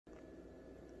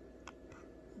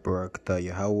Barakatah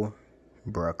Yahawah,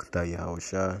 Barakatah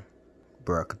Yahawashi,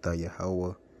 Barakatah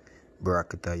Yahawah,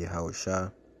 Barakatah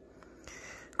Yahawashi.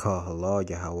 Call halal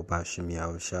Yahawah Bahasham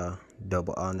Yahawashi.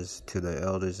 Double honors to the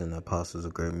elders and the apostles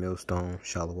of Great Millstone.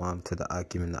 Shalawam to the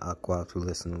Akim and the Akwab who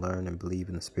listen, learn, and believe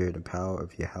in the spirit and power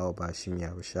of Yahawah Bahasham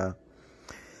Yahawashi.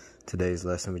 Today's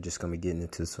lesson, we're just going to be getting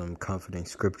into some comforting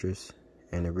scriptures,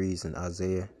 and it reads in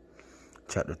Isaiah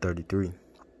chapter 33.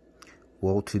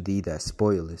 Woe to thee that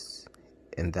spoilest,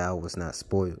 and thou wast not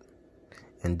spoiled,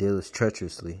 and dealest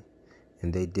treacherously,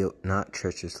 and they dealt not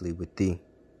treacherously with thee.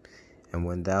 And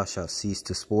when thou shalt cease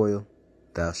to spoil,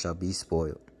 thou shalt be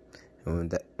spoiled.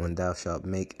 And when thou shalt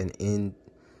make an end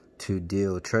to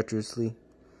deal treacherously,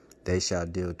 they shall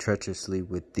deal treacherously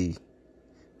with thee.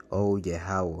 O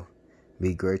Yahawah,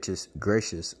 be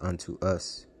gracious unto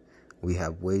us. We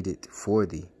have waited for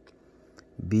thee.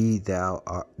 Be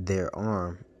thou their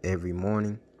arm every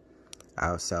morning,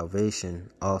 our salvation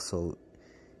also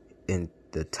in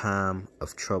the time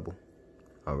of trouble.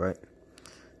 All right.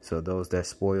 So those that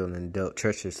spoiled and dealt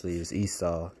treacherously is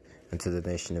Esau unto the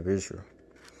nation of Israel.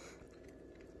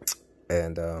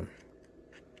 And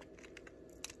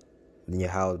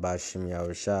Yahawah Bahasham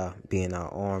Yahawashi being our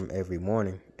arm every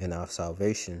morning and our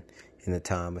salvation in the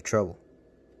time of trouble.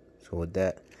 So with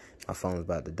that, my phone's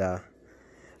about to die.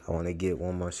 I want to get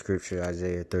one more scripture,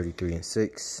 Isaiah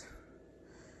 33:6.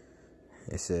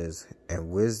 It says,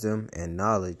 and wisdom and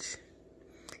knowledge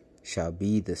shall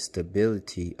be the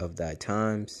stability of thy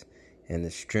times, and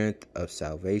the strength of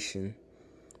salvation.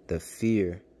 The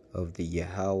fear of the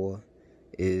Yahawah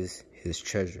is his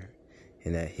treasure,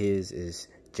 and that his is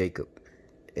Jacob,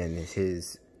 and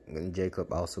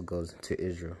Jacob also goes to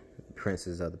Israel,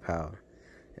 princes of the power,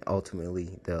 and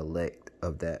ultimately the elect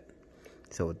of that.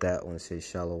 So with that, I want to say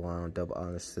Shalawam, double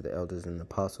honors to the elders and the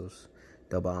apostles,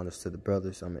 double honors to the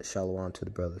brothers. I'm at Shalawam to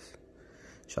the brothers.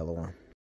 Shalawam.